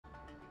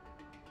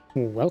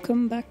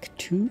Welcome back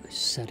to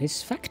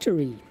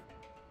Satisfactory.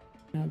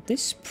 Now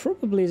this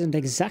probably isn't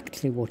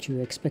exactly what you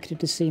expected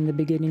to see in the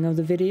beginning of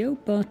the video,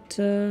 but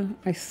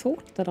I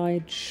thought that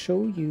I'd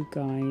show you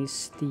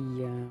guys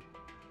the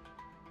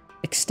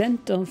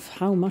extent of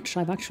how much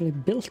I've actually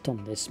built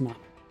on this map.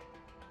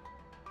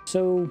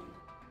 So,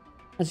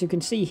 as you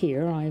can see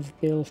here, I've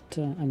built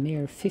a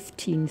mere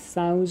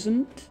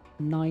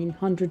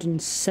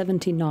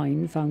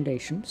 15,979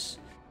 foundations,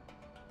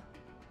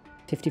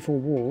 54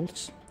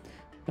 walls.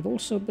 I've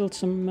also built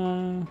some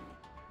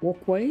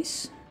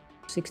walkways,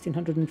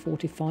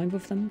 1,645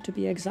 of them to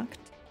be exact.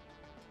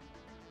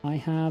 I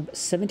have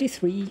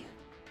 73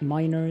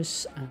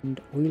 miners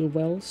and oil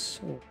wells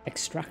or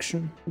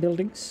extraction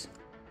buildings.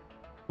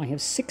 I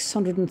have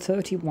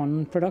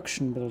 631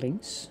 production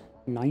buildings,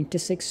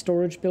 96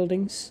 storage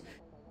buildings,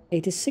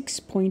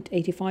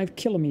 86.85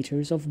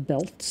 kilometers of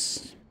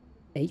belts,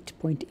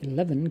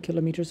 8.11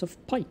 kilometers of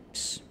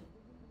pipes.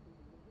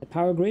 The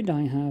power grid,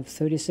 I have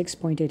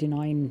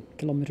 36.89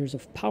 kilometers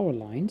of power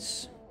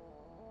lines,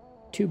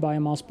 2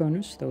 biomass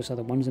burners, those are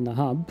the ones in the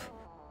hub.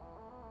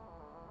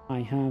 I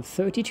have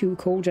 32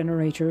 coal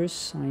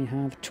generators, I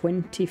have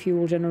 20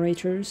 fuel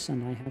generators,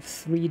 and I have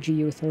 3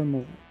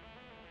 geothermal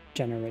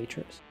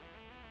generators.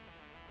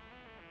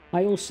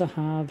 I also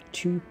have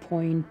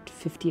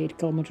 2.58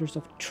 kilometers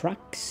of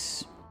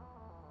tracks.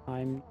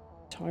 I'm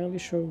entirely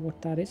sure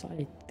what that is.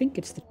 I think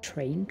it's the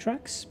train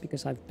tracks,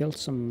 because I've built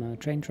some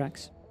train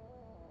tracks.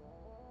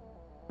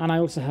 And I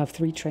also have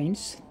 3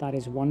 trains. That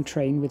is 1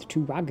 train with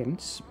 2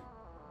 wagons.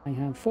 I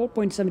have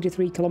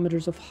 4.73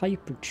 kilometers of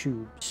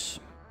hypertubes.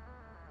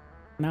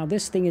 Now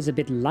this thing is a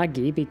bit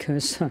laggy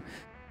because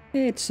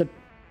it's a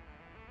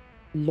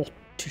lot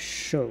to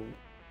show.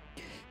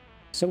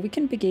 So we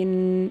can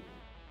begin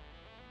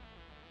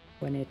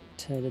when it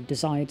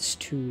decides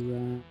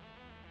to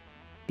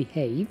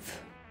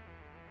behave.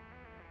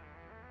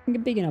 We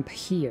can begin up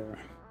here.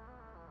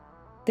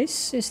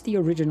 This is the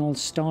original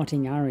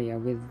starting area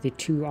with the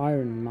 2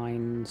 iron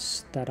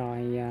mines that I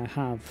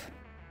have.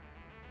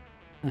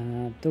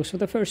 Those were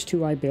the first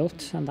 2 I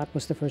built, and that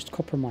was the first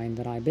copper mine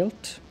that I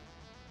built.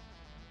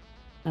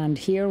 And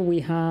here we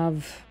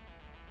have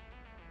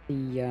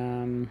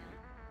the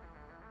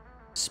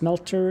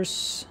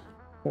smelters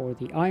for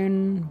the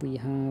iron. We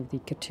have the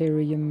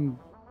Caledorn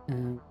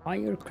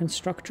wire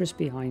constructors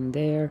behind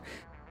there.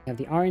 We have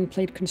the iron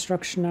plate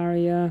construction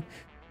area.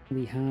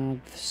 We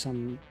have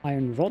some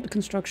iron rod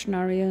construction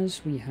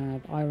areas. We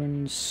have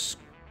iron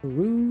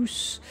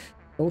screws,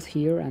 both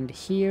here and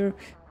here.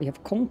 We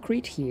have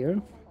concrete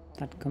here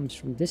that comes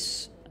from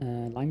this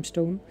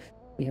limestone.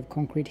 We have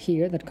concrete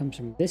here that comes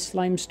from this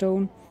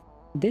limestone.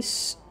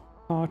 This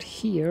part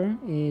here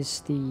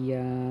is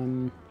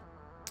the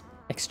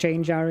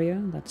exchange area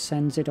that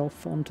sends it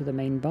off onto the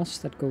main bus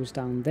that goes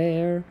down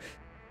there.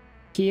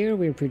 Here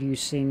we're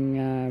producing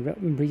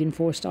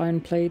reinforced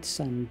iron plates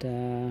and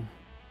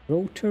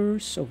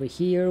rotors. Over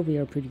here we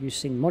are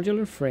producing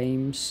modular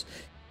frames.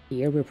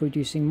 Here we're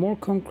producing more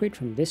concrete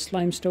from this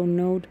limestone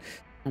node,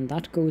 and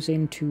that goes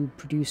into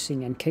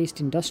producing encased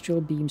industrial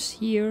beams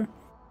here.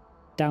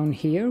 Down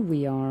here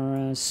we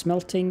are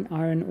smelting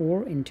iron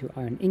ore into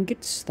iron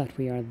ingots that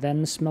we are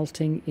then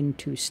smelting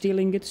into steel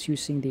ingots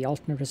using the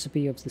alternate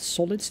recipe of the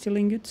solid steel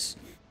ingots,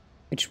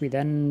 which we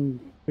then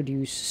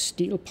produce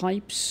steel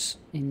pipes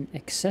in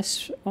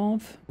excess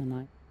of, and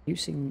I'm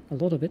using a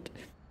lot of it.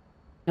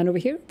 And over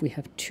here we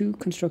have 2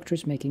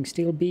 constructors making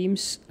steel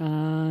beams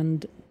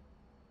and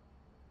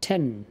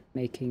 10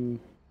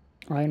 making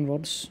iron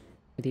rods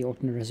with the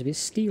alternate recipe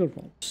steel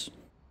rods.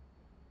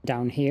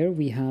 Down here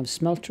we have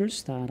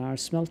smelters that are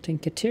smelting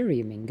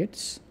Caledorn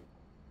ingots,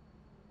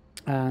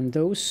 and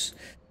those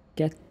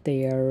get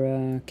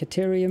their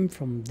Caledorn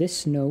from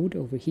this node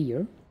over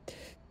here.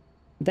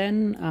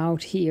 Then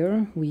out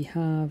here we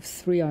have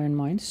 3 iron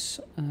mines.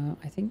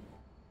 I think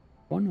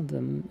one of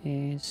them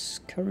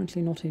is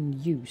currently not in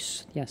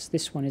use. Yes,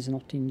 this one is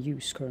not in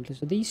use currently.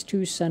 So these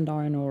 2 send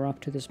iron ore up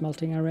to the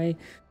smelting array,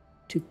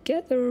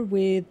 together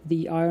with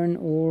the iron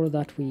ore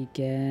that we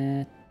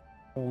get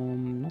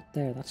from, not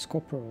there, that's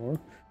copper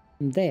ore,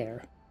 from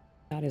there,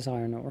 that is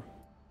iron ore.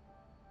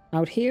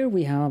 Out here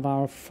we have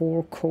our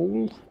 4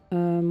 coal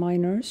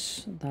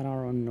miners that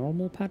are on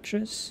normal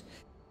patches.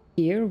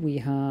 Here we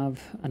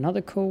have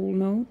another coal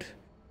node.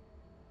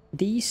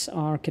 These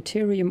are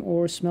Caledorn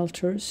ore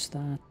smelters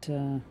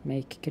that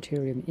make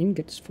Caledorn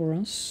ingots for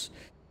us,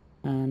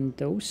 and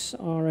those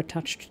are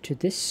attached to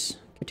this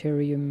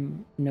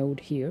Caledorn node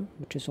here,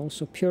 which is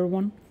also pure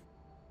one.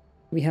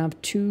 We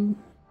have 2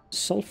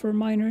 sulfur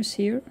miners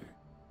here.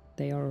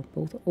 They are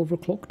both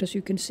overclocked, as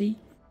you can see.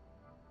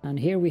 And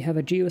here we have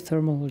a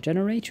geothermal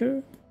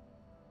generator.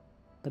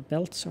 The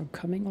belts are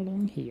coming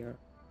along here.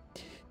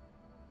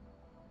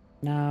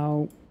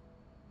 Now,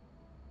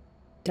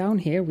 down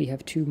here we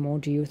have 2 more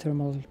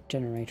geothermal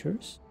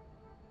generators.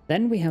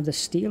 Then we have the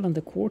steel and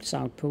the quartz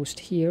outpost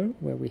here,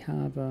 where we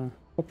have a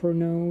copper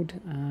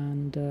node,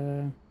 and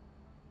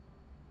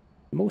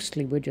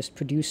mostly we're just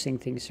producing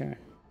things here.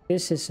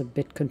 This is a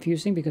bit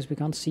confusing because we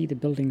can't see the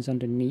buildings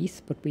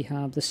underneath, but we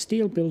have the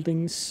steel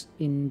buildings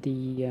in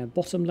the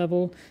bottom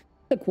level,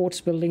 the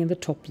quartz building in the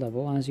top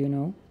level, as you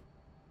know.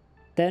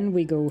 Then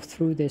we go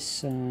through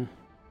this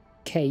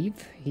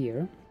cave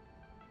here,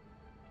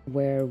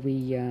 where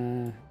we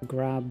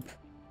grab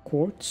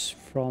quartz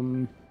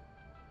from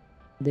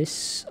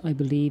this, I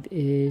believe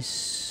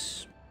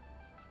is...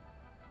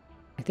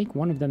 I think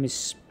one of them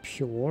is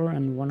pure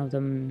and one of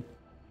them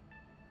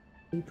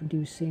is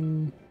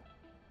producing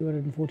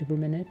 240 per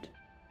minute,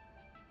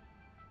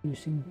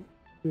 using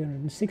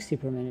 360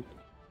 per minute.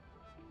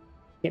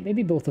 Yeah,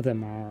 maybe both of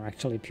them are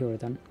actually pure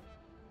then.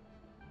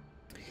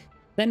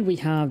 Then we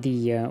have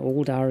the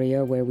old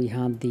area where we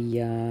had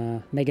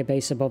the mega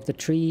base above the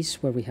trees,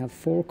 where we have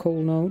 4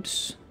 coal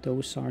nodes.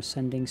 Those are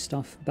sending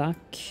stuff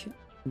back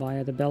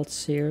via the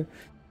belts here,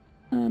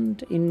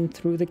 and in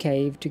through the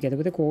cave together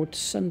with the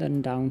quartz, and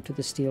then down to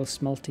the steel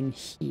smelting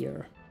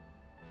here.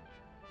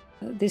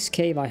 This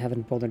cave I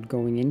haven't bothered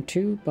going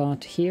into,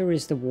 but here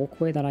is the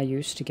walkway that I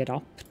used to get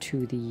up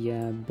to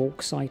the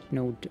bauxite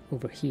node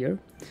over here,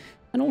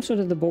 and also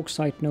to the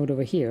bauxite node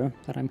over here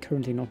that I'm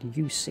currently not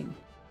using.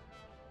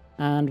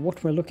 And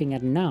what we're looking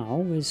at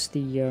now is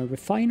the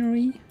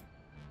refinery.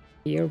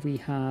 Here we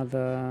have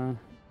the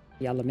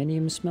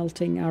aluminium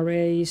smelting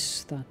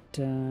arrays,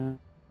 that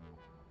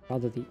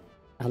rather the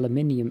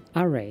aluminium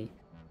array.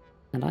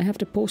 And I have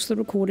to pause the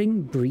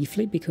recording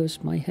briefly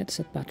because my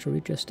headset battery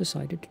just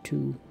decided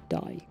to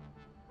die.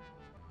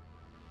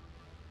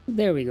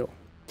 There we go.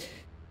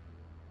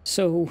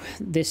 So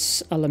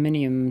this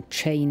aluminium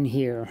chain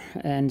here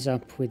ends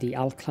up with the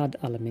alclad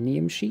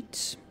aluminium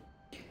sheets.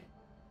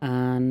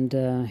 And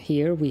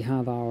here we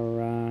have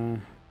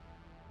our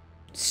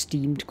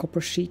steamed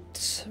copper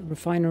sheet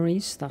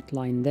refineries that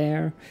line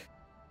there.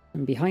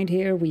 And behind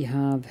here we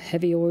have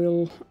heavy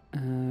oil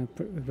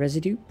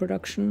residue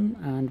production,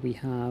 and we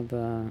have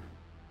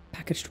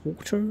packaged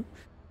water.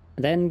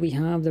 Then we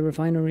have the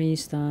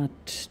refineries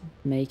that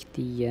make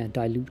the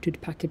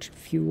diluted packaged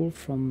fuel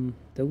from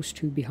those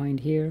two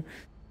behind here,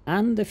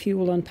 and the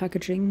fuel and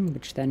packaging,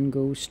 which then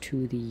goes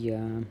to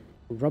the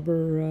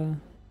rubber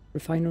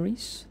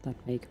refineries that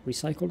make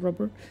recycled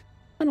rubber,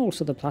 and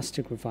also the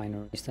plastic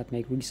refineries that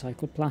make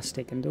recycled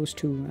plastic. And those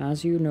two,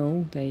 as you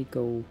know, they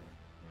go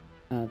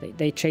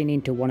they chain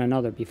into one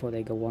another before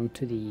they go on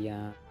to the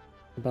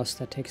bus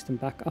that takes them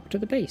back up to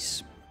the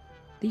base.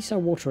 These are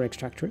water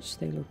extractors.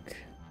 They look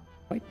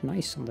quite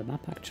nice on the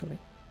map, actually.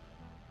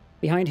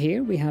 Behind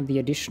here we have the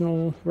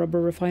additional rubber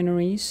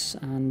refineries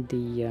and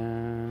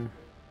the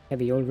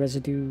heavy oil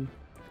residue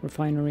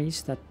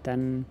refineries that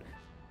then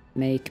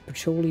make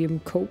petroleum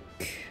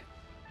coke,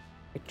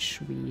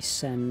 which we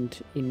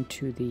send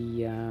into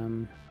the...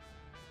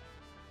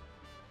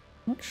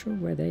 not sure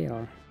where they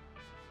are.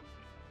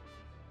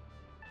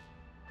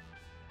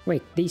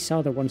 Wait, these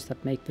are the ones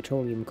that make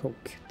petroleum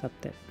coke,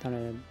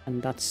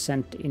 and that's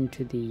sent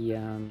into the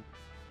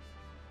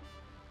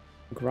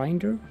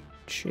grinder,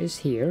 which is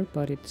here,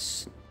 but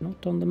it's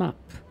not on the map,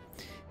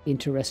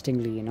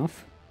 interestingly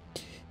enough.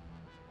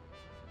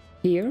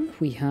 Here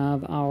we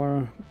have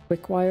our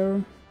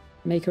quickwire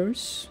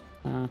makers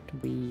that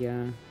we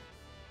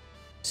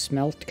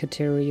smelt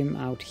caterium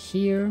out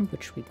here,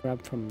 which we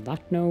grab from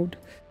that node.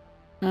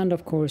 And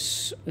of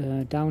course,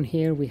 down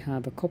here we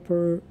have a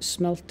copper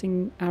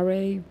smelting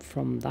array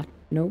from that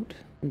node.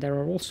 And there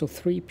are also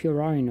 3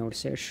 pure iron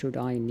nodes there should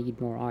I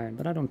need more iron,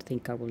 but I don't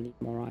think I will need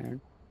more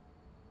iron.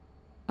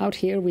 Out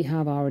here we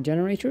have our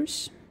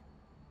generators.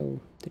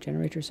 So the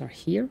generators are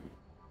here.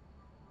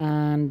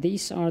 And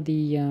these are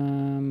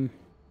the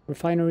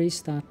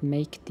refineries that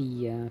make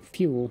the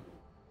fuel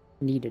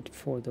needed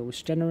for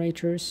those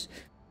generators.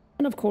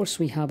 And of course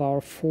we have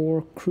our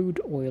 4 crude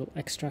oil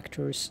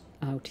extractors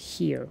out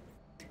here.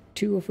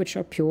 2 of which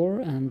are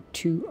pure and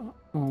 2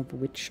 of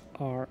which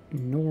are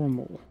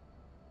normal.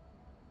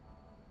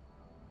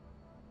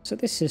 So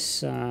this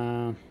is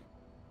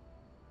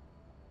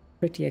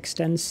pretty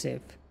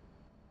extensive.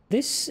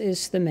 This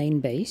is the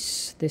main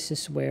base. This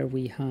is where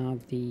we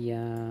have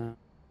the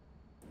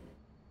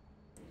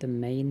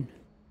main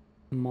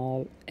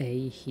Mall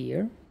A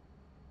here.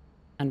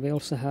 And we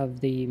also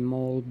have the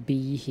Mall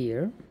B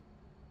here.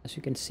 As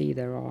you can see,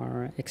 there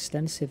are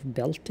extensive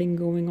belting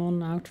going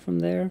on out from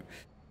there.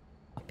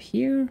 Up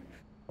here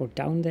or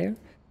down there,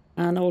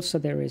 and also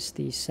there is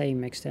the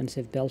same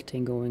extensive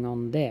belting going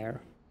on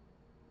there.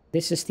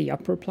 This is the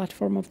upper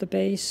platform of the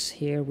base.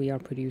 Here we are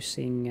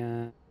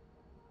producing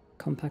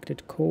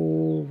compacted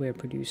coal, we're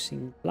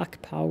producing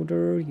black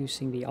powder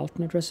using the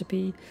alternate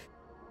recipe,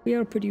 we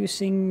are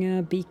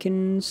producing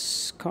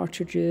beacons,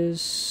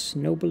 cartridges,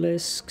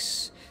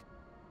 nobelisks,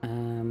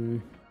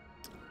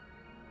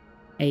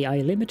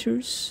 AI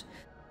limiters,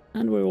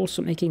 and we're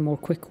also making more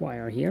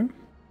quickwire here.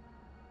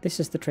 This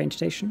is the train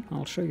station.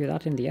 I'll show you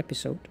that in the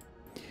episode.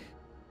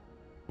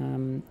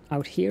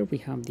 Out here we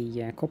have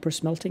the copper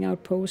smelting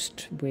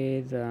outpost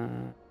with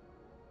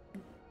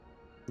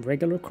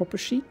regular copper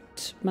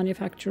sheet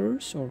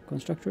manufacturers or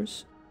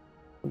constructors.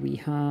 We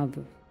have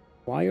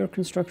wire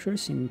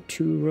constructors in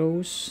 2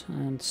 rows,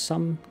 and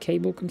some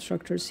cable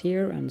constructors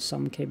here and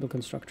some cable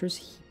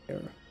constructors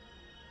here.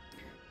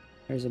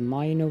 There's a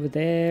mine over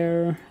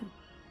there.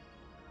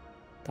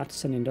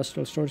 That's an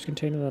industrial storage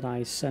container that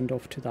I send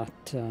off to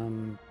that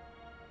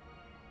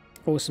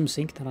awesome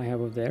sink that I have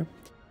over there.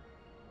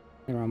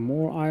 There are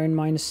more iron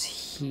mines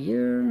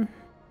here.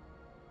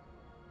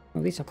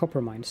 Oh, these are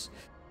copper mines.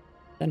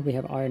 Then we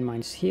have iron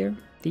mines here.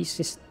 This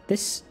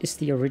is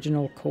the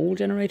original coal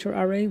generator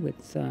array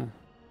with a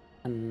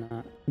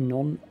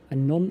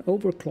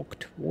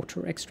non-overclocked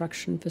water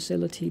extraction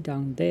facility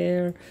down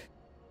there.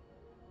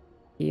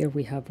 Here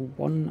we have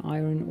 1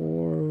 iron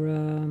ore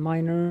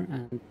miner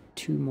and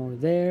 2 more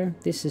there.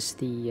 This is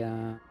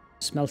the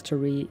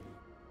smeltery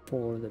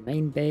for the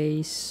main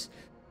base.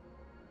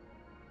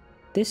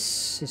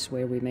 This is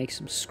where we make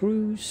some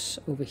screws.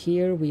 Over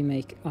here we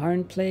make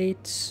iron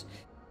plates.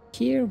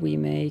 Here we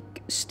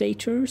make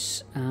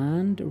stators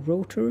and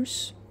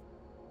rotors.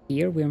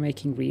 Here we are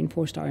making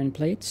reinforced iron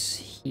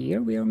plates.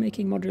 Here we are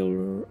making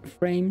modular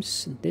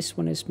frames. This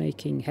one is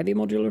making heavy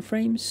modular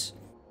frames.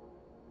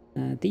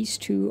 These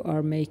 2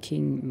 are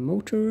making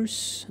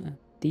motors.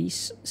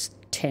 These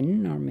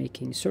 10 are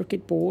making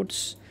circuit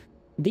boards.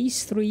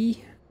 These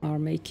 3 are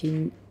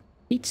making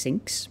heat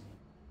sinks.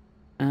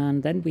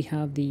 And then we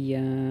have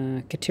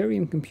the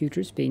Caledorn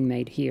computers being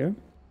made here.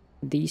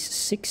 These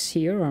 6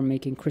 here are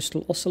making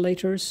crystal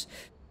oscillators,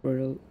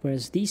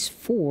 whereas these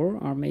 4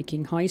 are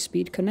making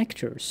high-speed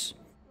connectors.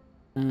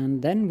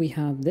 And then we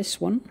have this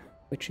one,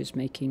 which is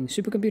making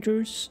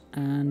supercomputers,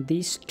 and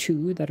these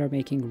 2 that are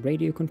making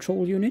radio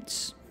control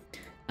units.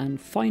 And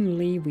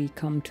finally we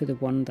come to the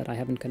one that I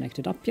haven't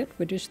connected up yet,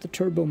 which is the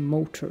turbo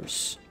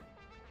motors.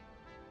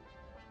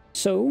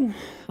 So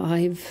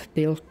I've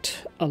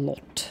built a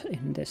lot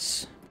in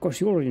this. Of course,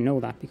 you already know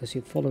that because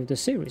you followed the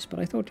series, but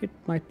I thought it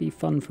might be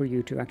fun for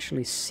you to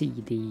actually see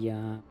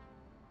the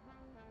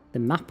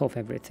map of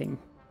everything.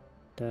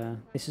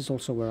 This is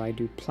also where I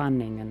do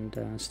planning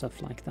and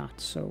stuff like that.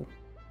 So,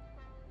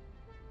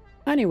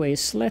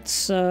 anyways,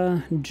 let's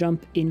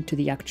jump into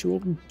the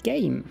actual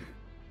game.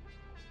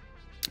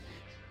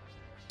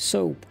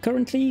 So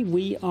currently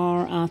we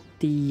are at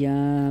the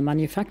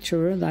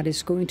manufacturer that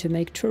is going to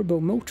make turbo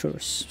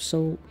motors.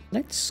 So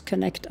let's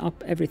connect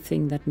up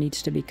everything that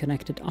needs to be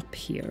connected up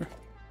here.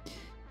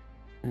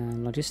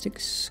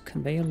 Logistics,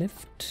 conveyor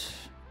lift.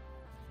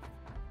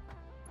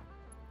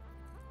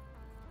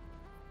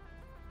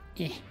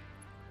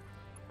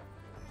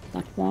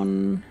 That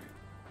one.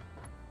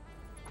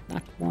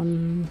 That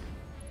one.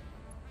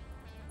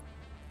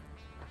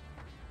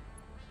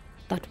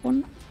 That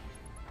one.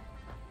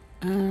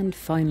 And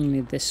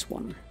finally this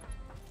one.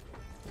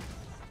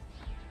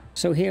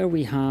 So here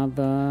we have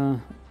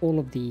all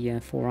of the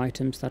 4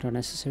 items that are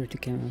necessary to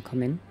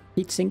come in.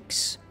 Heat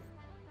sinks,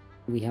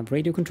 we have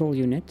radio control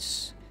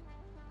units,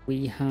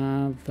 we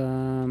have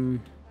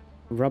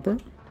rubber,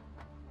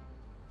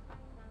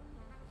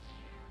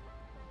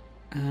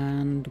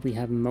 and we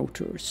have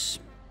motors.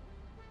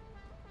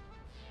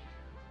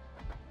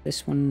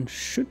 This one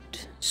should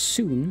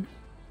soon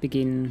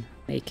begin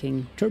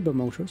making turbo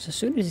motors. As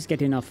soon as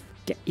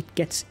it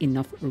gets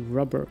enough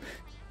rubber,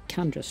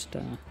 can just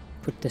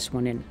put this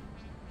one in.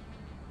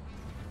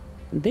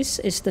 This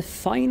is the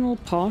final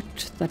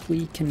part that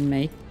we can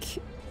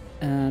make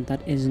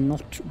that is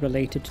not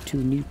related to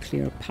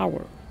nuclear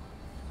power.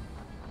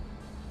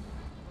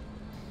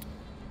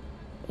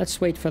 Let's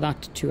wait for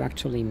that to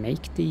actually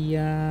make the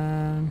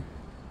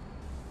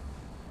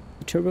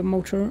turbo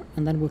motor,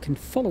 and then we can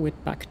follow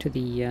it back to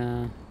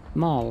the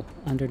mall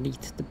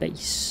underneath the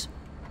base.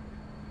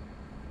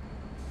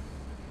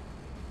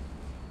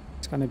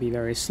 It's going to be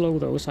very slow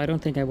though, so I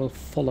don't think I will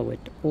follow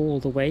it all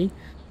the way,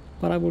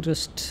 but I will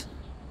just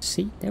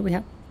see. There we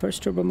have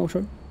first turbo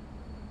motor,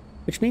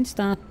 which means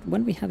that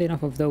when we have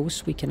enough of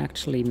those we can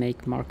actually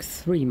make Mark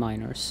III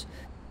miners.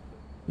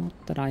 Not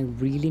that I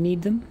really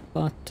need them,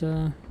 but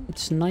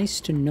it's nice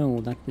to know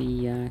that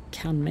we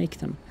can make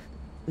them.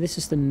 This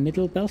is the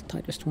middle belt. I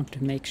just want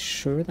to make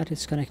sure that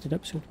it's connected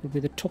up, so it will be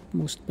the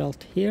topmost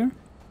belt here.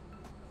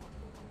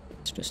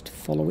 Let's just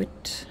follow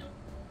it.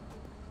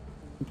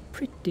 I'm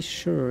pretty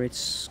sure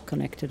it's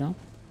connected up.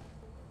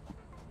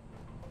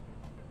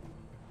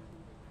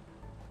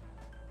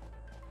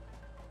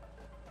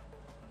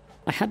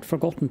 I had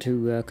forgotten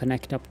to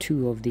connect up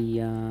 2 of the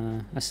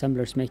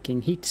assemblers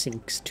making heat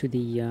sinks to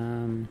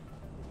the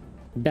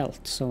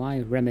belt, so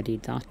I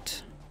remedied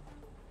that.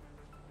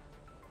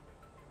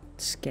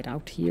 Let's get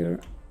out here.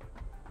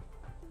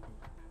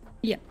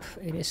 Yep,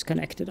 it is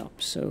connected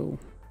up, so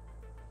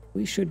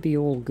we should be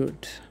all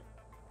good.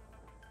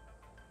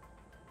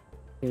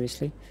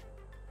 Seriously.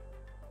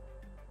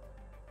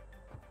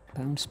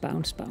 Bounce,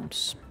 bounce,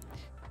 bounce.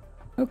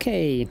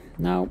 Okay,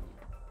 now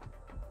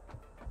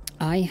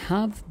I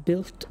have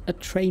built a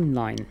train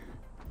line.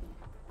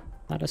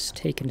 That has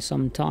taken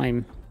some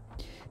time.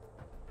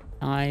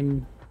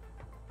 I'm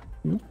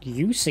not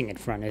using it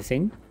for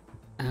anything,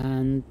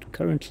 and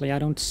currently I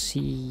don't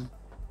see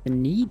the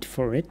need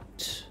for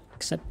it,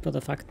 except for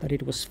the fact that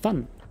it was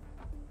fun.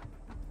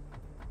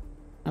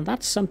 And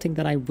that's something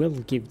that I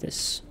will give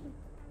this.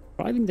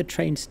 Driving the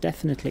trains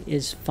definitely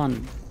is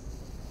fun.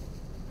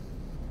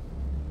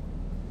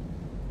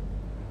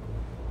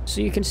 So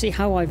you can see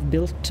how I've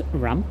built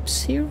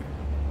ramps here.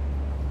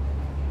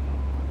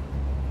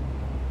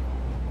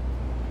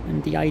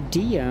 And the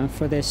idea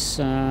for this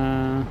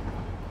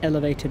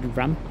elevated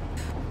ramp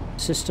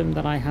system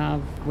that I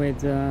have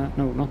with...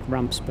 no, not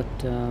ramps, but...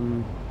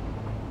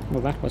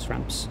 well, that was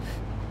ramps.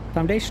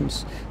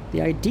 Foundations.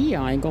 The idea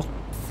I got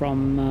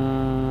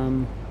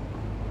from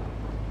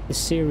the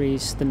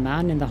series The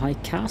Man in the High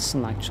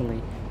Castle,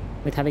 actually,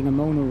 with having a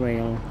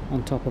monorail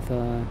on top of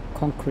a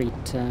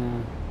concrete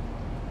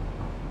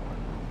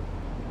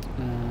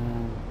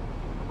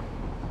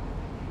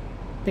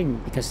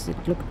thing, because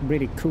it looked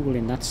really cool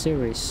in that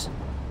series.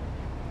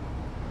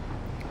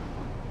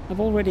 I've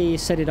already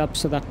set it up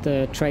so that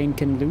the train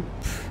can loop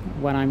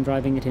when I'm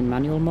driving it in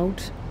manual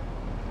mode.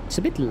 It's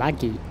a bit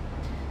laggy.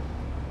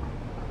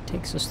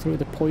 Takes us through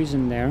the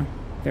poison there,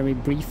 very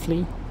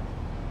briefly.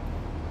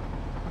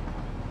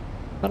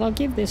 But I'll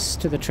give this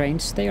to the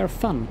trains, they are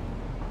fun.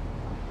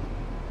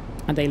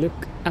 And they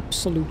look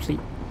absolutely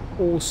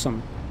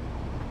awesome.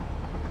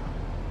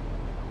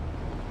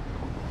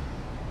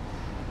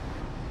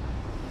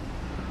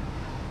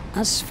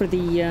 As for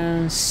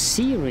the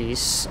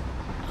series,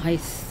 I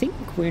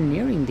think we're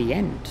nearing the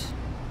end.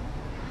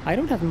 I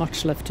don't have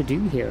much left to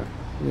do here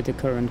with the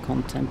current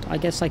content. I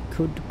guess I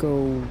could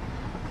go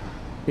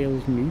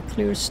build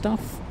nuclear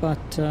stuff,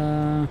 but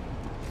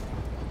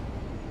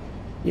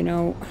you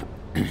know,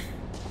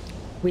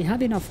 we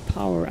have enough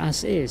power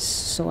as is,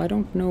 so I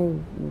don't know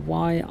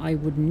why I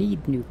would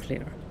need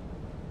nuclear.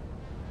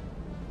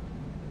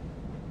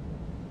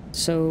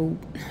 So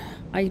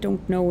I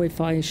don't know if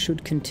I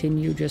should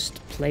continue just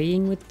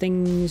playing with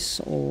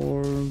things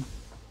or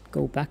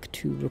go back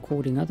to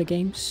recording other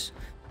games.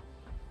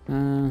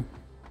 There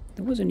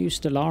was a new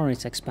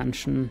Stellaris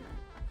expansion,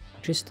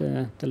 just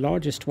the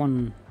largest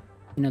one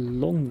in a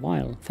long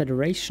while,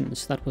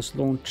 Federations, that was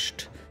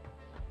launched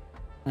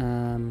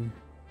 2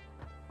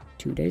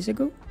 days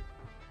ago.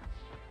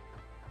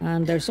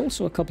 And there's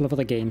also a couple of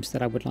other games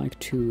that I would like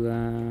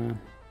to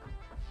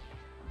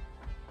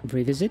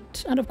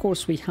revisit, and of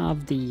course we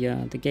have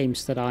the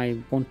games that I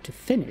want to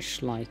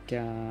finish, like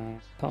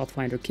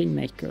Pathfinder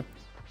Kingmaker.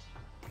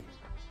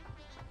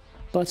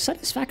 But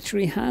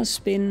Satisfactory has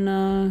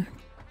been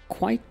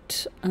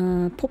quite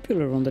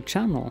popular on the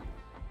channel,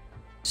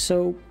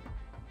 so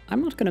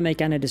I'm not going to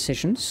make any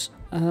decisions.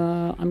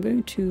 I'm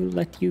going to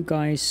let you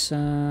guys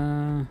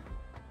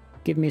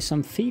give me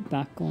some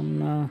feedback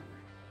on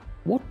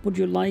what would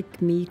you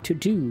like me to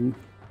do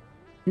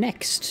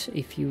next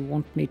if you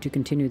want me to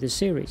continue the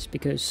series,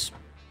 because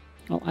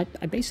well, I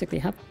basically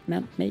have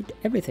made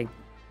everything.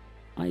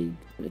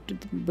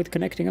 With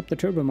connecting up the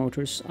turbo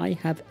motors, I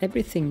have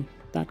everything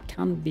that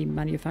can be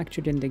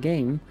manufactured in the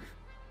game,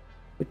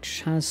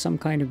 which has some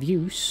kind of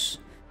use,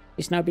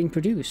 is now being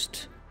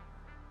produced.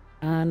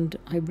 And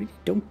I really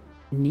don't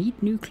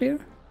need nuclear,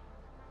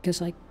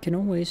 because I can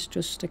always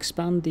just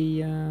expand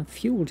the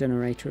fuel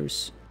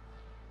generators,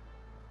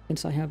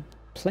 since I have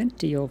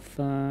plenty of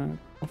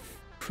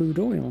crude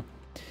oil.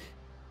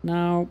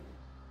 Now,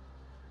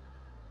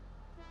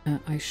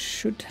 I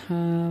should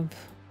have...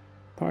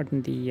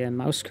 Pardon the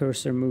mouse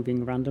cursor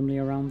moving randomly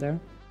around there.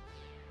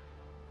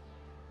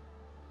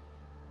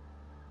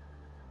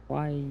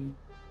 Why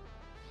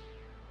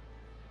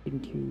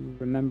didn't you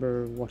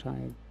remember what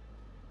I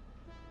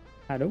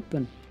had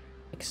open?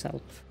 Excel.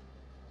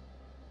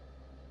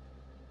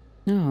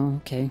 Oh,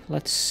 okay,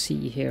 let's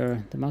see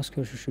here. The mouse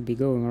cursor should be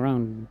going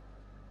around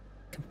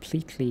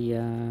completely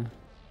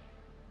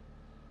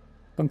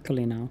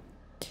funkily now.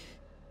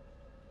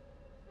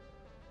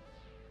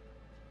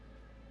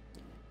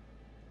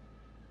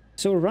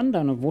 So a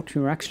rundown of what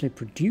we're actually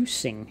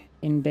producing.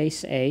 In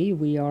base A,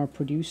 we are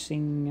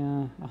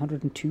producing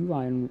 102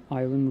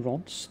 iron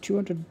rods,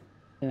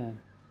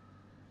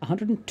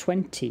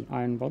 120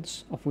 iron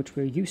rods, of which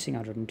we're using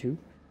 102.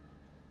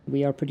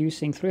 We are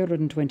producing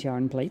 320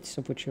 iron plates,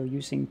 of which we're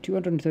using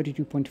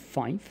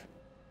 232.5.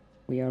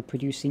 We are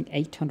producing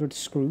 800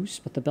 screws,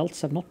 but the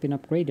belts have not been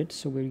upgraded,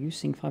 so we're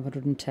using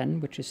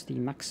 510, which is the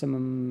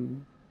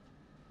maximum.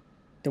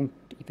 Don't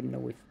even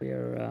know if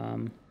we're...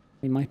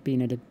 we might be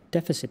in a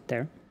deficit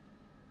there.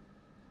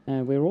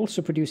 We're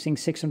also producing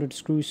 600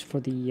 screws for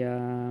the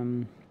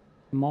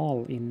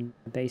mall in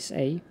base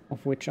A,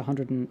 of which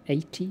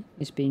 180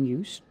 is being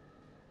used.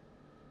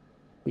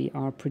 We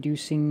are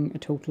producing a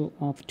total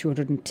of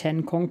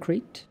 210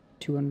 concrete,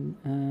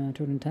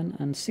 210,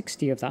 and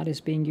 60 of that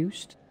is being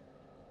used.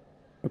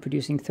 We're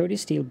producing 30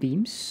 steel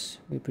beams.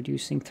 We're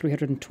producing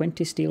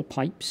 320 steel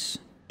pipes.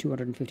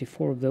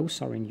 254 of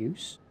those are in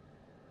use.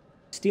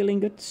 Steel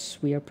ingots,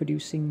 we are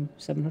producing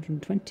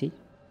 720.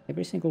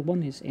 Every single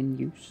one is in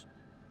use.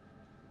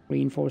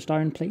 Reinforced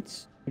iron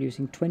plates,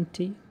 producing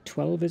 20.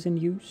 12 is in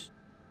use.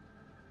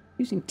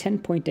 Using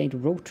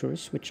 10.8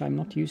 rotors, which I'm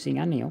not using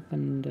any of,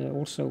 and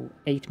also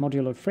 8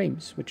 modular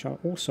frames, which are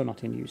also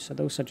not in use. So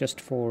those are just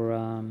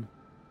for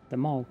the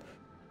mall.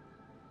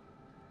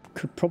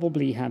 could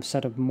probably have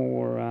set up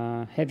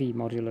more heavy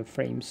modular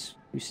frames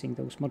using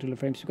those modular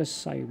frames,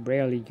 because I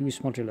rarely use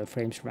modular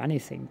frames for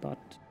anything.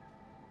 But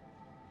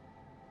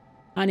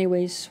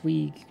anyways,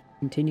 we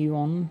continue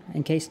on.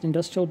 Encased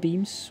industrial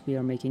beams, we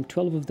are making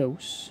 12 of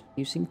those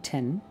using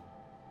 10.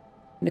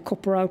 In the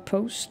copper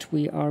outpost,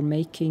 we are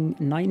making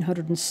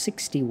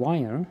 960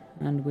 wire,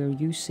 and we're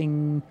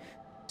using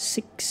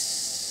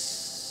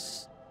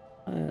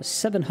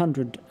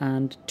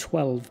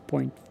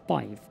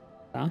 712.5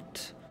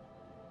 that.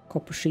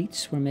 Copper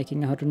sheets, we're making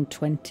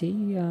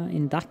 120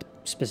 in that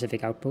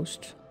specific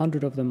outpost.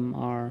 100 of them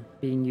are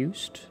being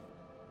used.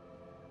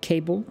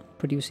 Cable,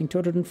 producing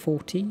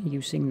 240,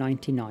 using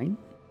 99.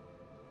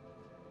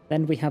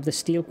 Then we have the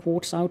steel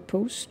quartz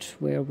outpost,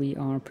 where we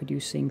are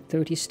producing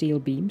 30 steel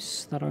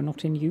beams that are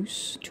not in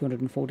use,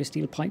 240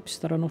 steel pipes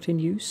that are not in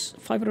use,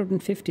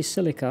 550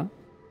 silica,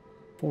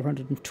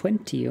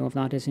 420 of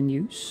that is in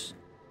use.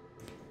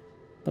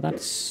 But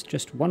that's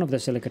just one of the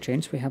silica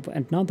chains. We have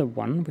another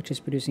one which is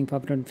producing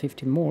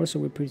 550 more, so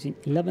we're producing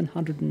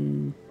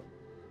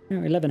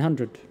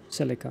 1100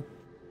 silica.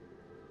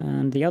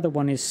 And the other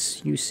one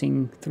is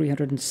using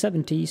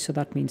 370, so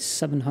that means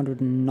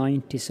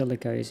 790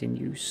 silica is in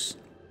use.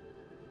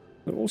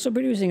 We're also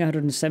producing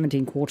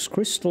 117 quartz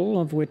crystal,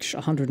 of which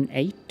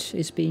 108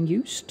 is being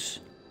used.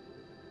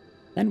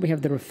 Then we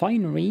have the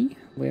refinery,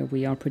 where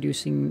we are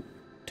producing a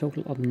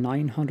total of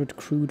 900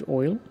 crude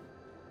oil.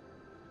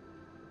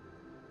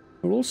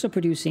 We're also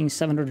producing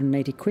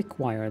 780 quick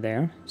wire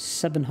there,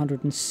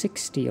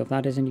 760 of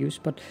that is in use,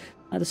 but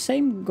the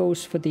same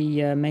goes for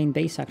the main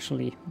base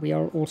actually. We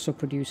are also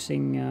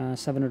producing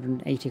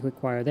 780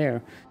 quick wire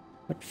there,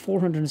 but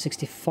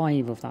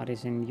 465 of that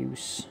is in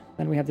use.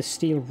 Then we have the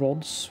steel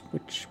rods,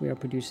 which we are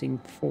producing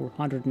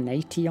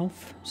 480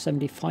 of,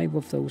 75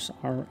 of those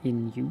are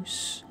in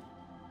use.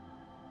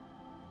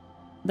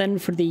 Then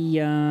for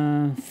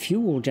the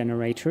fuel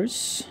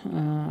generators,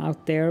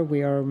 out there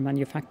we are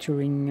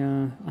manufacturing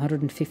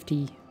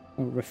 150,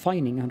 or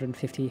refining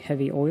 150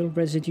 heavy oil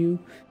residue.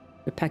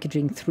 We're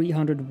packaging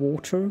 300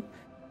 water,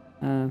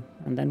 and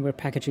then we're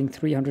packaging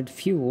 300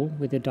 fuel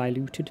with a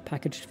diluted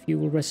packaged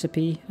fuel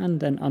recipe, and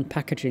then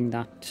unpackaging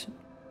that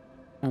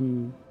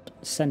and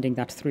sending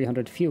that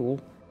 300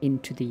 fuel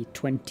into the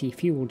 20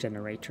 fuel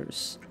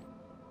generators.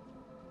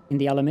 In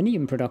the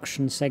aluminium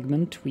production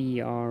segment,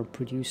 we are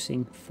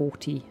producing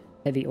 40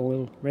 heavy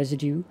oil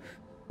residue,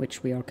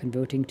 which we are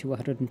converting to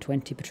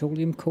 120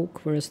 petroleum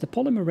coke, whereas the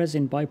polymer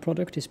resin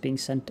byproduct is being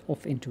sent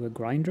off into a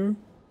grinder.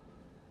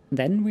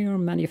 Then we are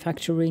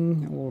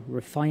manufacturing or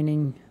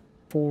refining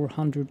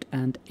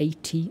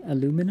 480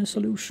 alumina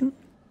solution,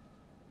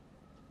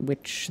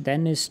 which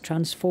then is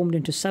transformed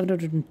into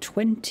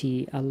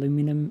 720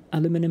 aluminium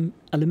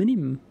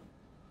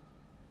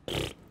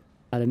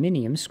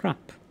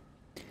scrap.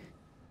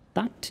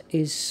 That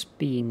is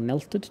being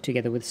melted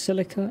together with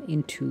silica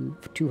into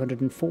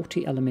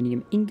 240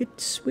 aluminium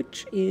ingots,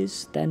 which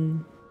is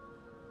then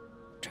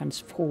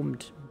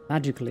transformed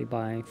magically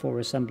by 4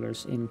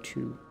 assemblers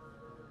into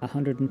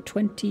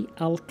 120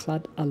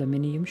 alclad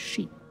aluminium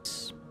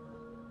sheets.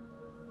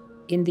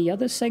 In the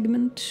other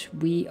segment,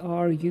 we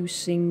are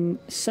using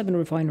 7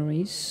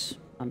 refineries.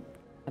 I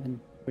haven't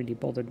really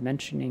bothered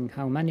mentioning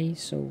how many,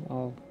 so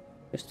I'll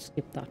just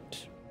skip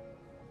that.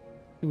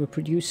 We're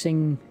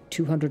producing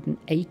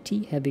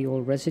 280 heavy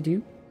oil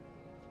residue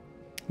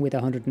with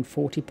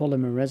 140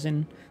 polymer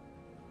resin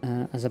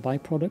as a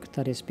byproduct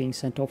that is being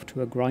sent off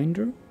to a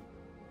grinder.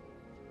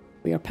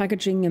 We are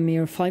packaging a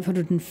mere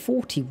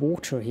 540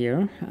 water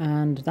here,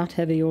 and that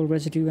heavy oil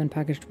residue and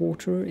packaged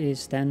water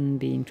is then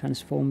being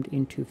transformed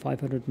into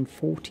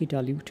 540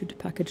 diluted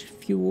packaged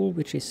fuel,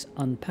 which is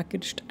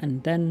unpackaged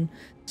and then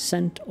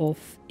sent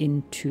off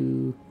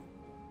into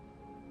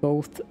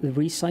both the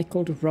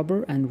recycled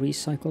rubber and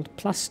recycled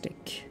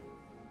plastic.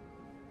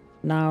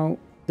 Now,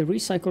 the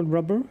recycled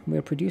rubber,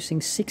 we're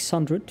producing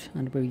 600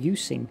 and we're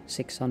using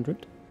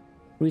 600.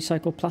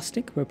 Recycled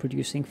plastic, we're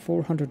producing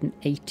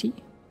 480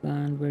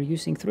 and we're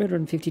using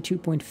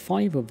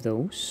 352.5 of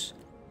those.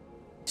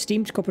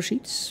 Steamed copper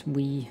sheets,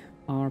 we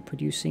are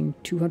producing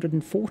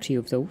 240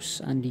 of those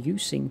and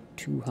using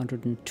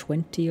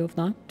 220 of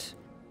that.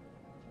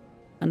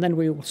 And then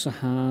we also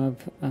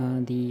have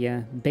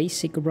the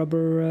basic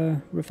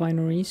rubber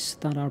refineries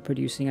that are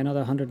producing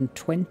another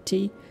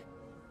 120,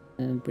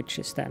 which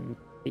is then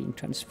being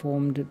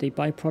transformed. The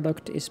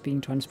byproduct is being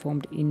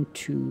transformed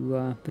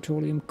into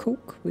petroleum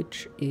coke,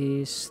 which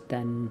is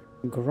then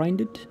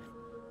grinded.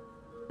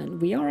 And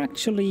we are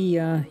actually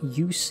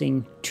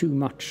using too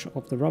much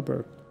of the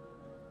rubber.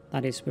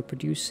 That is, we're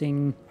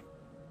producing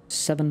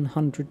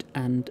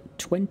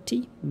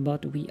 720,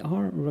 but we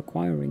are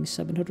requiring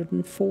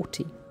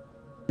 740.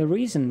 The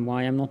reason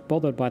why I'm not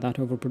bothered by that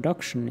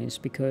overproduction is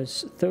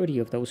because 30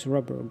 of those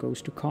rubber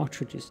goes to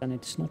cartridges, and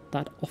it's not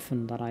that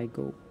often that I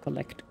go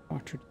collect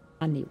cartridges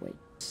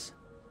anyways.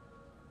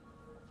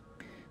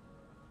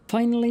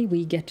 Finally,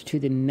 we get to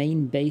the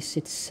main base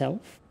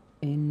itself.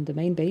 In the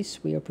main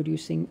base, we are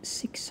producing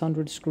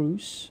 600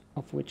 screws,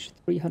 of which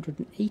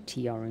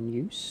 380 are in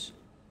use.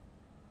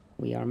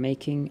 We are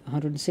making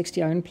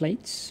 160 iron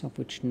plates, of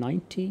which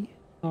 90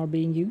 are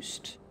being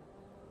used.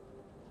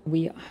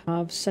 We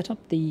have set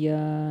up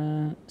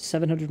the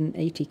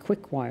 780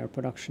 quick wire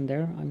production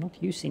there. I'm not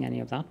using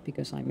any of that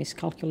because I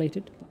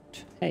miscalculated,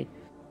 but hey,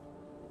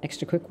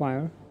 extra quick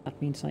wire.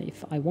 That means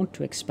if I want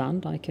to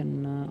expand, I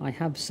can. I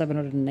have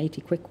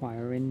 780 quick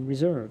wire in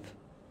reserve.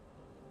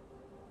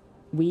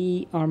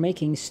 We are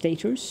making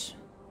stators.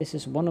 This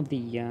is one of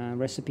the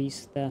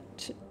recipes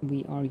that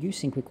we are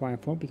using quick wire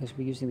for because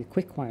we're using the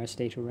quick wire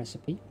stator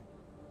recipe.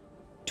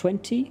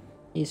 20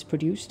 is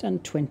produced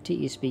and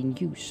 20 is being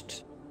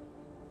used.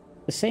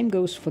 The same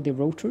goes for the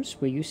rotors.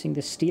 We're using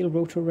the steel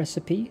rotor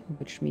recipe,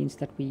 which means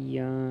that we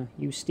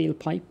use steel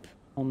pipe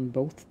on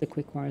both the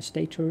quick wire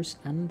stators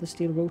and the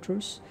steel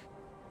rotors.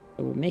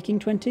 So we're making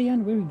 20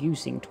 and we're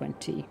using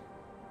 20.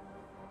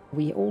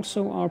 We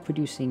also are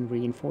producing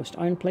reinforced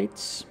iron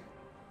plates.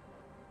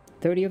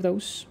 30 of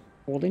those,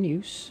 all in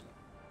use.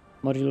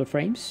 Modular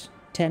frames,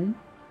 10,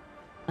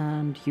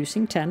 and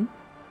using 10.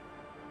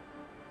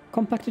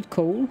 Compacted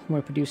coal,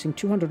 we're producing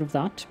 200 of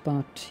that,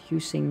 but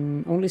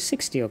using only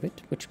 60 of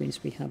it, which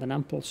means we have an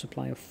ample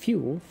supply of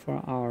fuel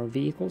for our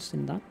vehicles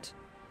in that.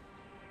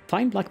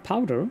 Fine black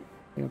powder,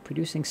 we are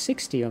producing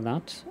 60 of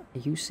that,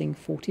 using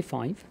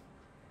 45.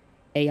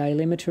 AI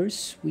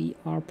limiters, we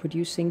are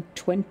producing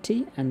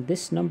 20, and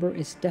this number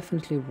is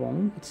definitely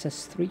wrong. It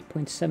says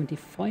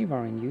 3.75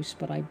 are in use,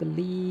 but I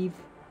believe...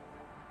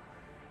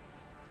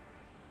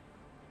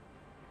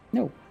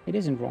 No, it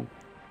isn't wrong.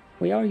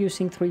 We are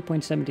using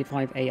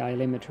 3.75 AI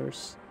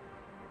limiters.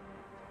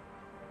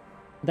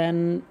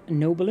 Then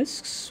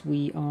Nobelisks,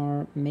 we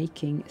are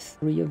making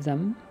 3 of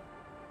them.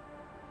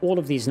 All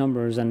of these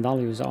numbers and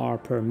values are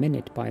per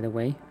minute, by the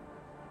way.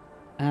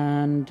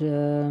 And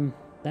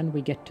then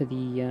we get to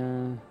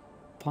the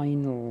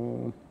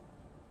final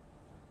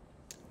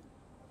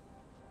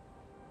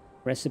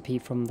recipe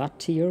from that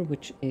tier,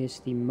 which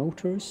is the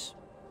motors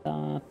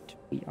that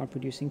we are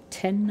producing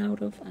 10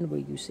 out of, and we're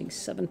using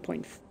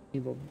 7.5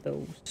 of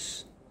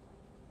those.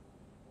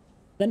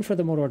 Then for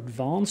the more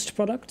advanced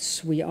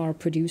products, we are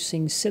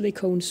producing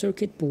silicone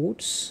circuit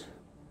boards,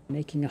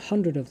 making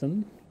 100 of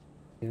them.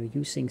 We're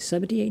using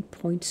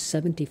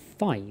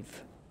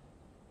 78.75.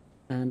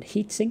 And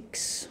heat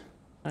sinks,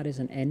 that is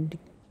an end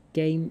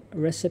game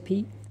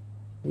recipe.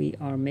 We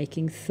are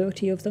making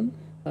 30 of them,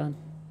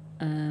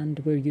 and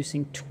we're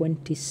using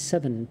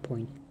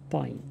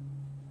 27.5.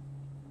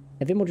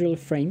 Heavy modular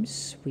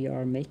frames, we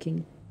are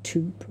making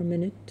 2 per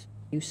minute,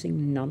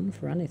 using none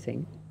for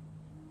anything.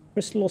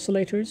 Crystal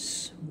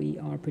oscillators, we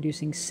are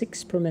producing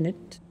 6 per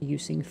minute,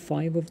 using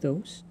 5 of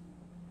those.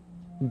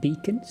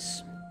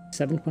 Beacons,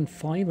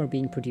 7.5 are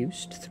being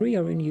produced, 3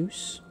 are in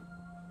use.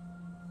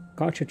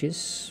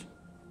 Cartridges,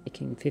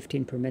 making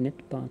 15 per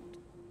minute, but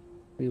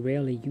we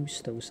rarely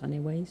use those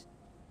anyways.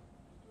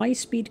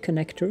 High-speed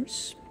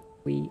connectors,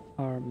 we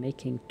are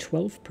making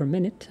 12 per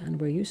minute,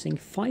 and we're using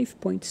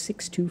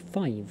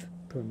 5.625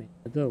 per minute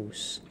of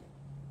those.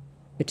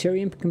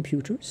 Ethereum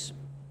computers,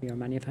 we are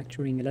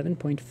manufacturing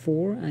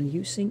 11.4 and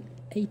using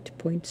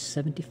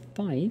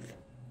 8.75.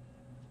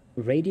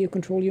 Radio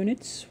control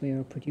units, we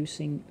are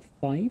producing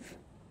 5,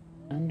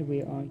 and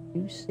we are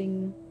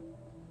using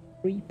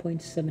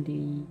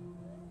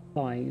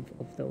 3.75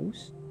 of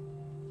those.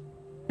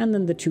 And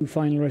then the 2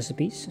 final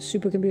recipes,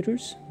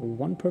 supercomputers,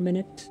 1 per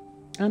minute,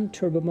 and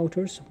turbo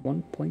motors,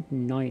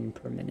 1.9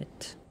 per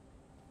minute.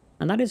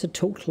 And that is a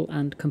total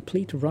and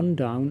complete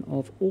rundown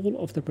of all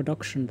of the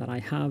production that I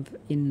have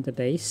in the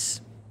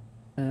base,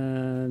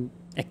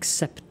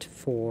 except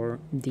for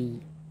the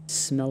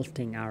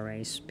smelting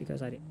arrays,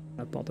 because I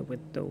didn't bother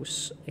with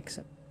those,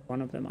 except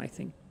one of them, I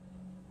think.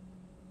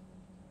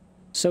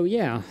 So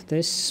yeah,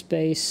 this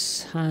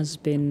base has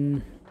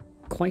been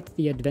quite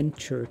the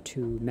adventure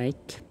to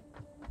make.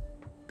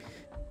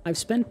 I've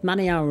spent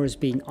many hours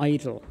being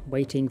idle,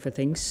 waiting for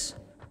things,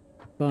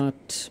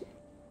 but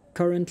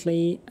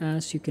currently,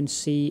 as you can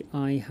see,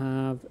 I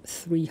have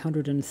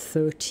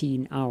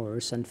 313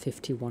 hours and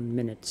 51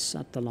 minutes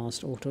at the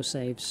last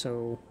autosave,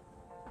 so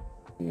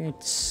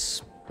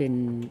it's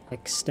been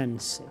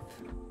extensive.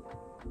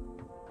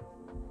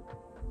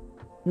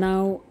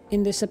 Now,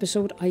 in this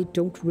episode, I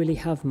don't really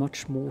have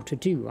much more to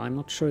do. I'm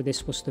not sure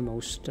this was the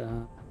most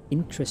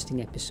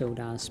interesting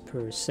episode as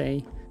per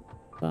se.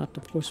 But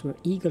of course we're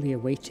eagerly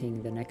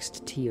awaiting the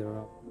next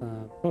tier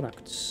of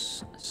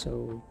products,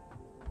 so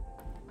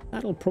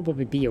that'll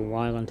probably be a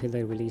while until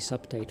they release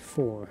update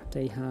 4.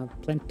 They have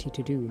plenty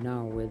to do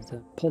now with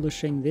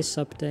polishing this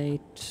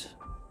update.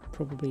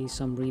 Probably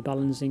some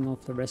rebalancing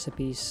of the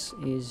recipes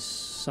is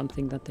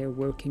something that they're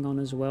working on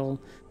as well.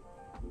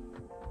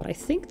 But I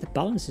think the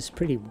balance is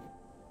pretty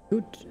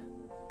good,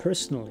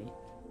 personally.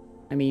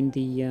 I mean,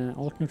 the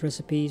alternate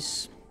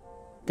recipes,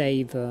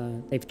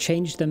 they've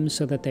changed them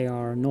so that they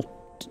are not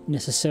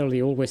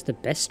necessarily always the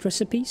best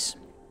recipes.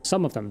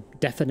 Some of them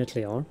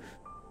definitely are,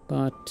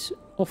 but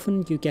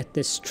often you get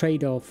this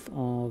trade-off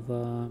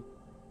of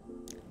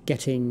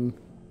getting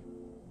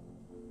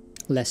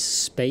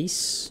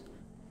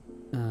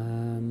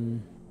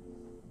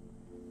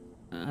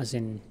as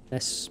in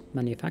less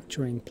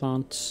manufacturing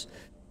plants,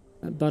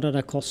 but at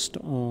a cost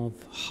of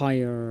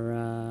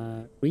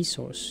higher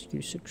resource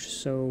usage.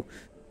 So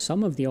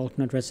some of the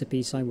alternate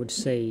recipes, I would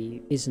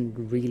say, isn't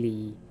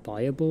really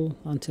viable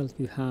until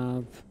you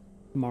have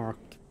Mark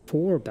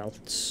IV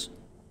belts,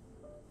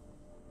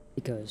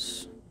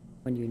 because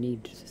when you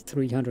need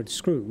 300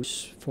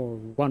 screws for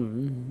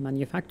one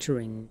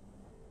manufacturing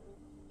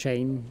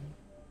chain,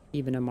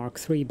 even a Mark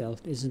III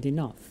belt isn't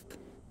enough.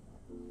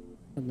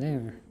 But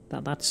there,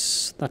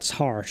 that's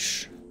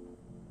harsh.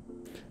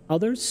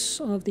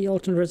 Others of the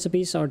alternate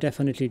recipes are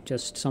definitely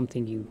just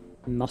something you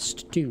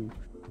must do.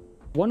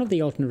 One of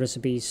the alternate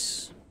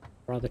recipes,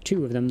 rather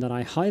two of them, that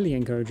I highly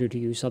encourage you to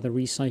use are the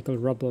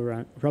recycled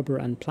rubber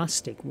and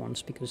plastic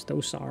ones, because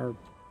those are,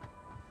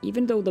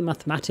 even though the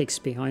mathematics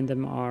behind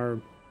them are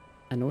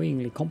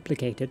annoyingly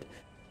complicated,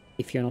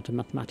 if you're not a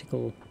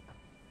mathematical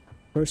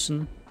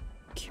person,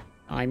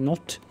 I'm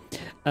not,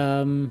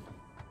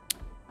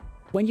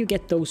 when you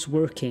get those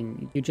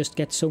working, you just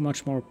get so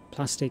much more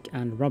plastic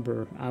and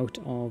rubber out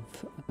of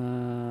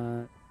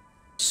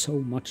so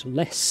much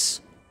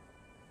less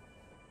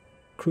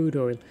crude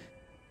oil.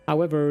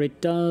 However,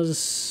 it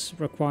does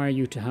require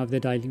you to have the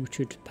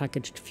diluted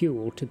packaged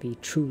fuel to be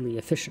truly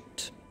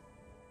efficient.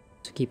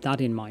 So keep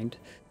that in mind.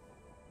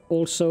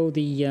 Also,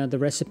 the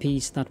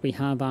recipes that we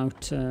have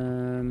out,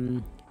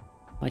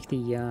 like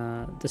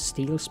the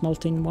steel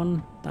smelting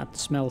one that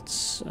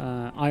smelts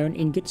iron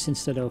ingots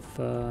instead of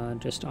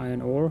just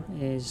iron ore,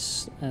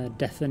 is a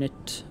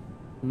definite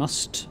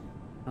must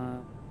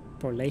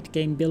for late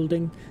game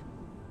building.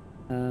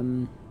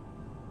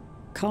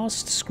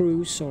 Cast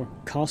screws, or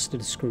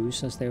casted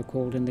screws as they're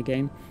called in the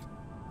game,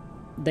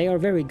 they are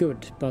very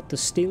good, but the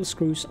steel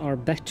screws are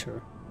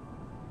better,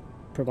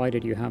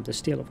 provided you have the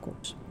steel, of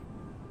course.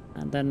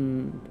 And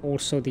then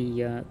also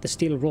the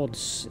steel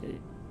rods,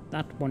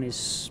 that one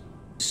is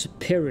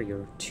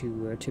superior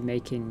to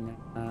making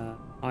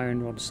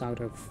iron rods out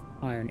of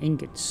iron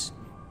ingots.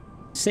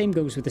 Same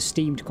goes with the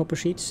steamed copper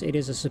sheets. It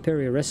is a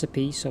superior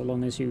recipe so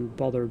long as you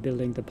bother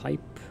building the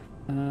pipe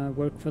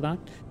work for that.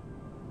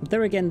 But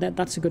there again,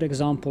 that's a good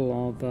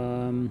example of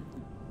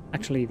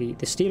actually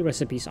the steel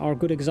recipes are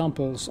good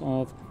examples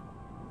of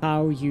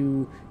how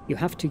you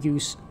have to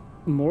use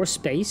more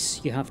space,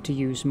 you have to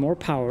use more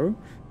power,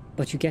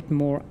 but you get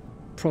more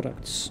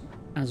products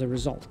as a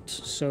result.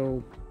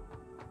 So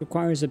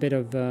requires a bit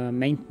of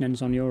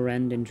maintenance on your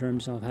end in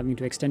terms of having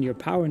to extend your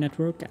power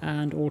network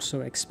and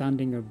also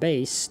expanding your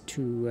base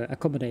to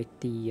accommodate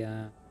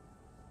the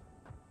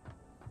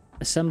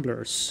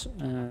assemblers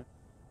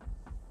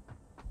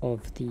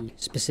of the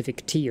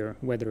specific tier,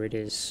 whether it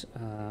is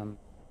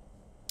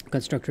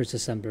constructors,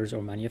 assemblers,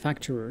 or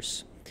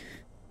manufacturers.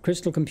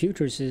 Crystal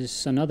Computers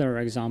is another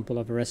example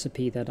of a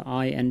recipe that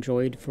I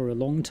enjoyed for a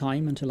long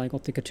time until I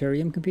got the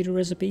Caterium computer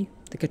recipe.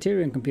 The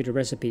Caterium computer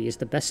recipe is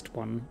the best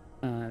one,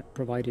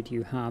 provided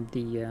you have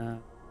the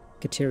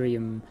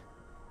Caterium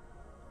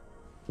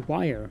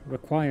wire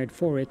required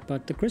for it,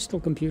 but the Crystal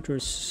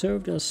Computers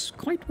served us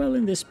quite well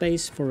in this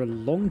space for a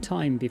long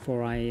time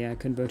before I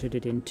converted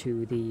it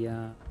into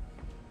the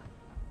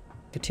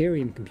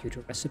Caterium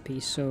computer recipe.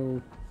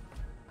 So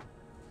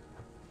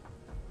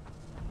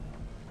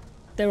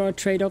there are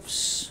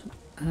trade-offs,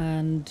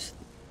 and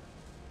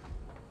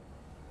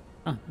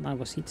that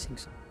was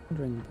heatsinks. I'm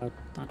wondering about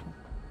that one.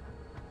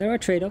 There are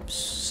trade-offs.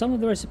 Some of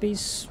the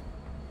recipes,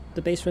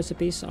 the base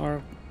recipes,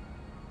 are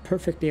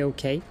perfectly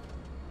okay.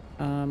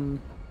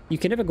 You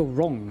can never go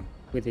wrong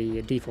with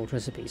the default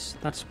recipes.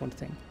 That's one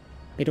thing.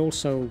 It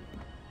also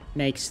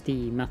makes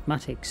the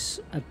mathematics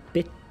a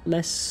bit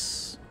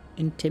less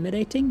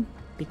intimidating,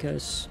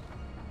 because,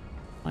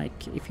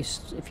 like,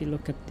 if you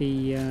look at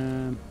the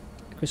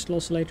crystal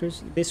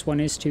oscillators, this one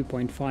is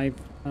 2.5.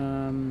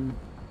 Do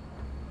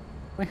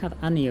I have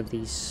any of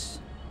these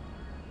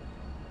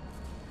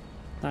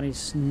that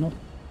is not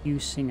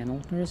using an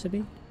alternate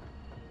recipe?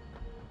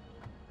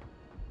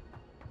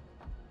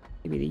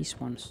 Maybe these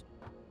ones.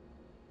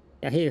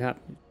 Yeah, here you have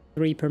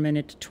 3 per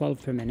minute,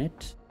 12 per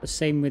minute. The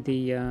same with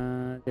the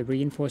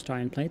reinforced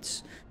iron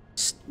plates.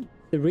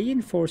 The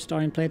reinforced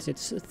iron plates,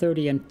 it's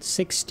 30 and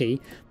 60.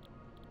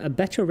 A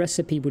better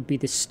recipe would be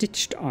the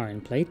stitched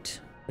iron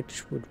plate,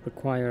 which would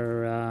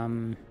require, I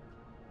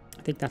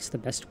think that's the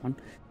best one.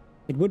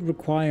 It would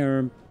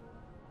require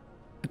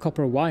a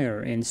copper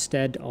wire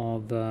instead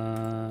of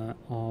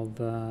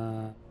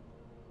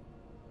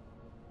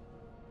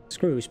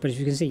screws, but as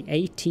you can see,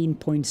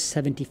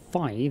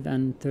 18.75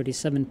 and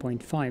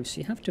 37.5,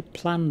 so you have to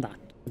plan that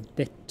a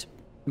bit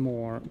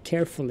more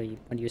carefully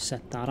when you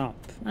set that up.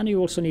 And you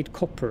also need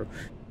copper.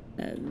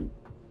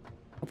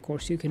 Of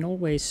course, you can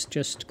always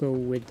just go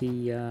with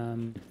the I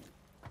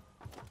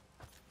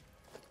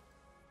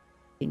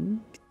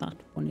think that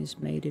one is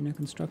made in a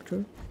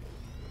constructor.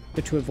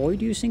 But to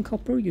avoid using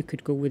copper, you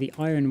could go with the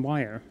iron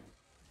wire.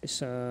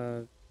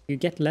 So you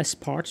get less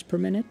parts per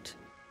minute,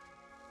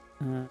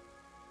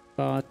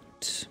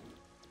 but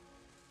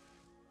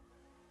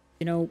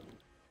you know,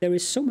 there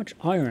is so much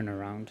iron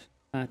around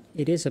that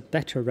it is a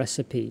better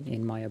recipe,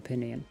 in my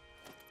opinion.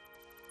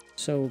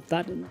 So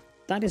that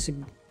is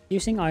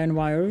using iron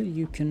wire.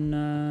 You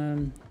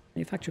can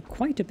manufacture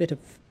quite a bit of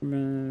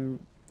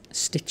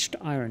stitched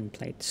iron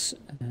plates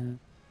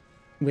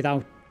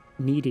without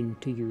needing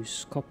to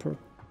use copper.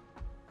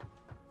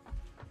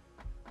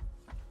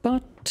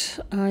 But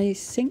I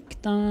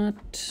think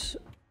that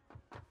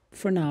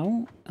for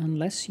now,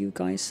 unless you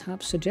guys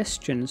have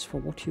suggestions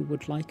for what you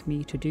would like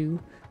me to do,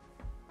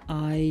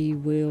 I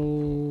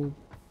will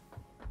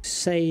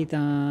say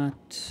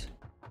that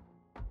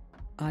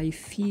I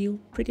feel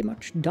pretty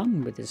much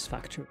done with this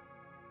factory.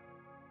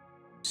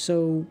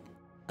 So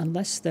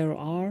unless there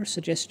are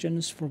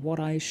suggestions for what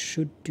I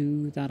should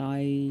do that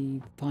I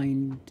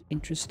find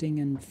interesting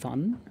and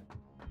fun,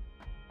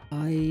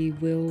 I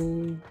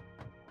will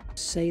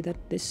say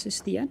that this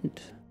is the end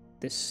of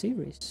this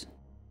series.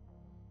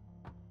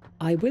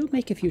 I will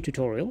make a few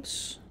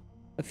tutorials,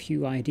 a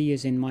few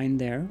ideas in mind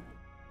there,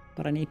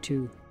 but I need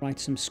to write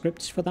some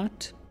scripts for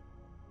that.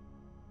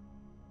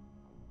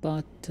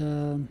 But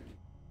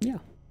yeah.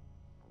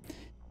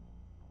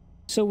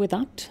 So with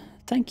that,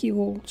 thank you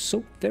all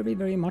so very,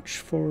 very much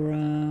for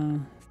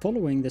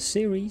following the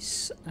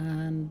series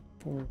and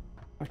for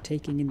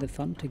partaking in the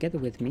fun together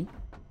with me.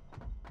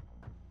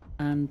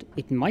 And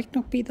it might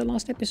not be the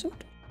last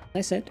episode. As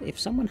I said, if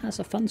someone has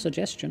a fun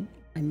suggestion,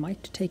 I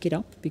might take it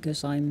up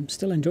because I'm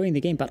still enjoying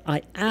the game, but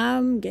I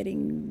am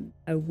getting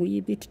a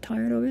wee bit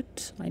tired of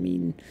it. I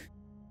mean,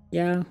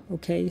 yeah,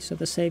 okay, so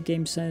the save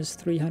game says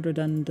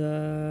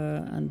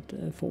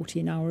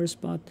 314 hours,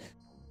 but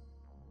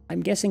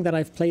I'm guessing that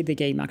I've played the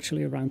game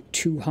actually around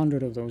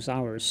 200 of those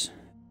hours.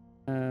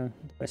 The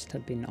rest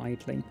have been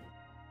idling.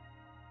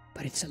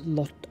 But it's a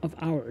lot of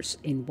hours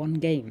in one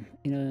game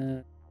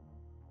in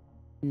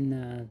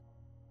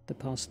the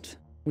past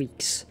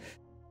weeks.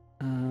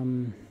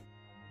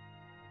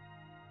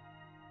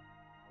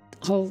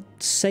 I'll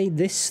say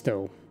this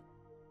though.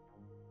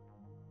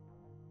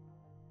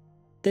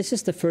 This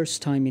is the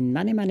first time in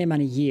many, many,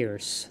 many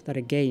years that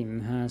a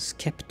game has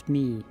kept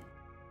me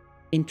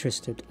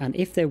interested, and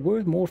if there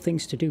were more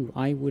things to do,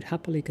 I would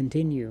happily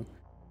continue.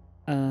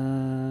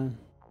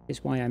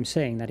 Is why I'm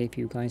saying that if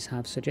you guys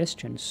have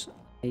suggestions,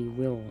 I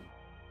will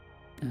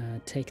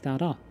take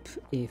that up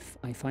if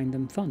I find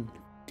them fun.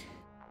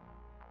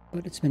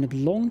 But it's been a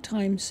long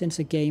time since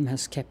a game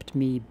has kept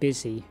me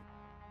busy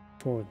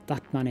for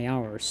that many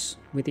hours,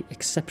 with the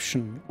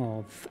exception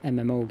of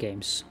MMO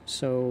games.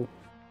 So,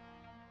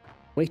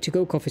 way to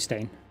go, Coffee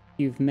Stain.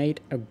 You've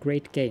made a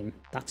great game,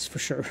 that's for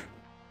sure.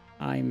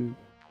 I'm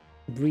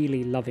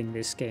really loving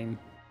this game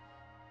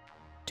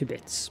to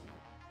bits.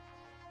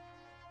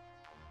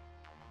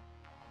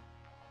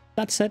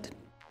 That said,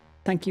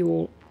 thank you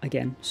all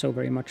again so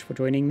very much for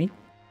joining me.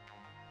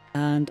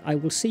 And I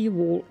will see you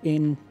all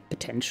in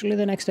potentially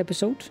the next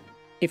episode.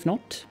 If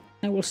not,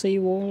 I will see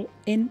you all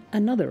in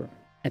another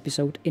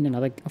episode in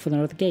another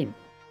game.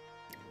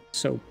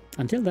 So,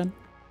 until then.